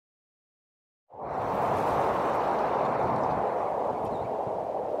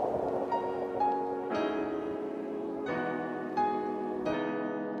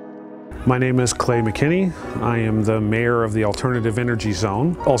My name is Clay McKinney. I am the mayor of the Alternative Energy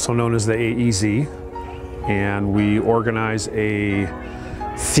Zone, also known as the AEZ, and we organize a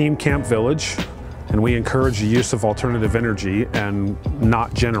theme camp village, and we encourage the use of alternative energy and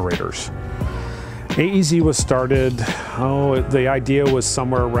not generators. AEZ was started, the idea was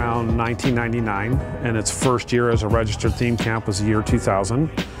somewhere around 1999, and its first year as a registered theme camp was the year 2000.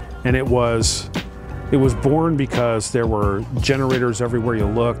 And it was born because there were generators everywhere you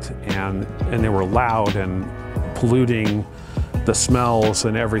looked, and they were loud and polluting the smells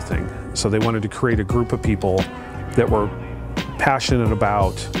and everything. So they wanted to create a group of people that were passionate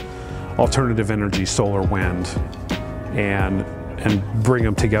about alternative energy, solar, wind, and bring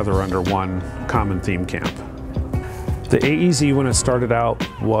them together under one common theme camp. The AEZ, when it started out,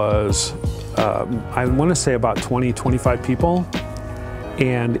 was, I want to say about 20, 25 people.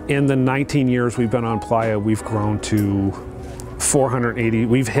 And in the 19 years we've been on Playa, we've grown to 480.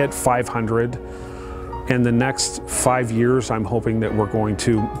 We've hit 500. In the next 5 years, I'm hoping that we're going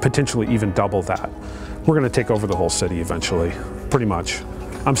to potentially even double that. We're going to take over the whole city eventually, pretty much.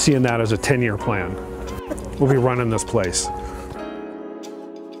 I'm seeing that as a 10-year plan. We'll be running this place.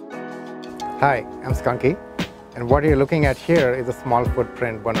 Hi, I'm Skunky, and what you're looking at here is a small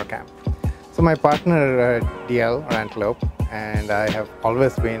footprint burner camp. So my partner DL, or Antelope, and I have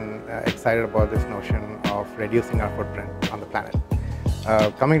always been excited about this notion of reducing our footprint on the planet.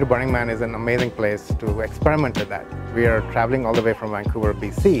 Coming to Burning Man is an amazing place to experiment with that. We are traveling all the way from Vancouver,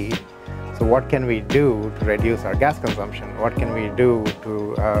 BC, so what can we do to reduce our gas consumption? What can we do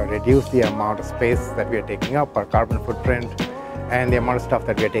to reduce the amount of space that we are taking up, our carbon footprint, and the amount of stuff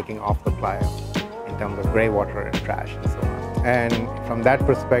that we are taking off the playa in terms of grey water and trash and so on. And from that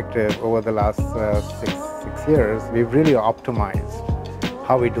perspective, over the last six years, we've really optimized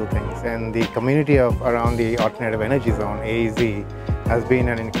how we do things. And the community around the Alternative Energy Zone, AEZ, has been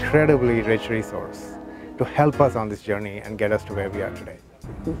an incredibly rich resource to help us on this journey and get us to where we are today.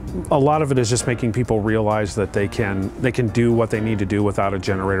 A lot of it is just making people realize that they can do what they need to do without a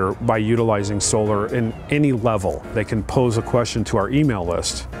generator by utilizing solar in any level. They can pose a question to our email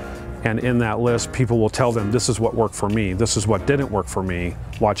list, and in that list, people will tell them, this is what worked for me, this is what didn't work for me,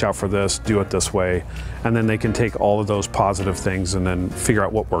 watch out for this, do it this way. And then they can take all of those positive things and then figure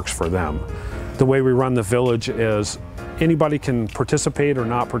out what works for them. The way we run the village is anybody can participate or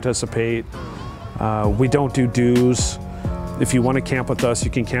not participate. We don't do dues. If you want to camp with us, you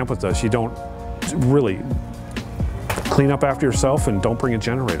can camp with us. You don't really clean up after yourself and don't bring a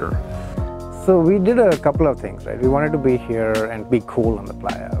generator. So we did a couple of things, right? We wanted to be here and be cool on the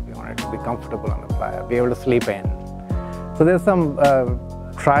playa. We wanted to be comfortable on the playa, be able to sleep in. So there's some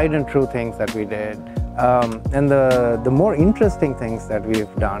tried and true things that we did. And the more interesting things that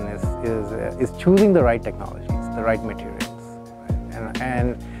we've done is choosing the right technologies, the right materials, right?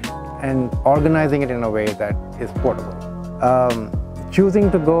 And organizing it in a way that is portable. Choosing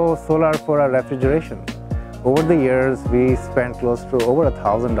to go solar for our refrigeration. Over the years, we spent close to over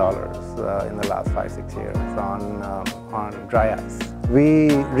 $1,000 in the last 5-6 years on dry ice.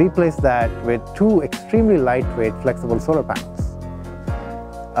 We replaced that with 2 extremely lightweight flexible solar panels.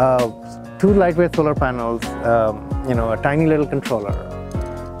 2 lightweight solar panels, a tiny little controller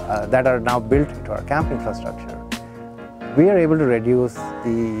that are now built into our camp infrastructure. We are able to reduce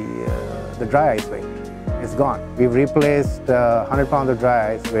the dry ice weight. It's gone. We've replaced 100 pounds of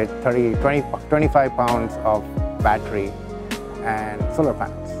dry ice with 25 pounds of battery and solar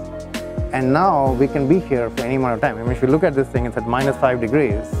panels. And now we can be here for any amount of time. I mean, if you look at this thing, it's at -5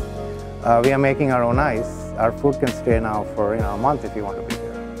 degrees. We are making our own ice. Our food can stay now for a month if you want to be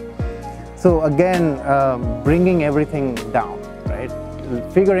here. So again, bringing everything down, right?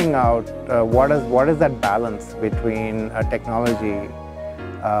 Figuring out what is that balance between technology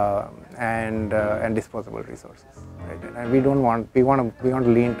and disposable resources, right? And we want to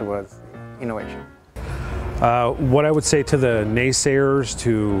lean towards innovation. What I would say to the naysayers,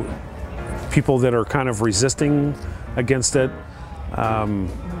 to people that are kind of resisting against it,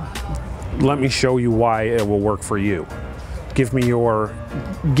 let me show you why it will work for you. Give me your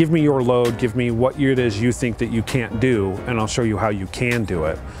load, give me what it is you think that you can't do, and I'll show you how you can do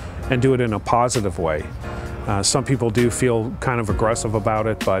it, and do it in a positive way. Some people do feel kind of aggressive about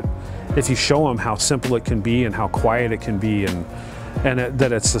it, but if you show them how simple it can be and how quiet it can be, and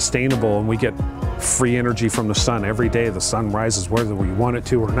that it's sustainable, and we get free energy from the sun every day, the sun rises whether we want it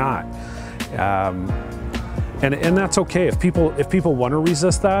to or not. And that's okay. If people want to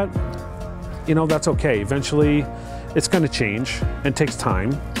resist that, that's okay. Eventually it's going to change, and it takes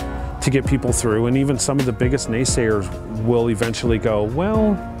time to get people through, and even some of the biggest naysayers will eventually go,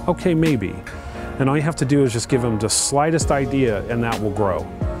 well, okay, maybe. And all you have to do is just give them the slightest idea, and that will grow.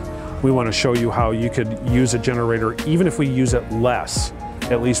 We want to show you how you could use a generator, even if we use it less,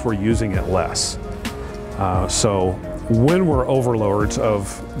 at least we're using it less. So when we're overlords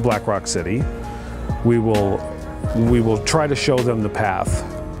of Black Rock City, we will try to show them the path.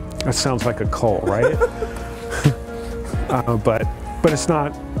 That sounds like a cult, right? But it's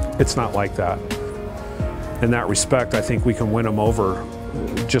not like that. In that respect, I think we can win them over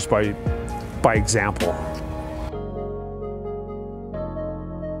just by example.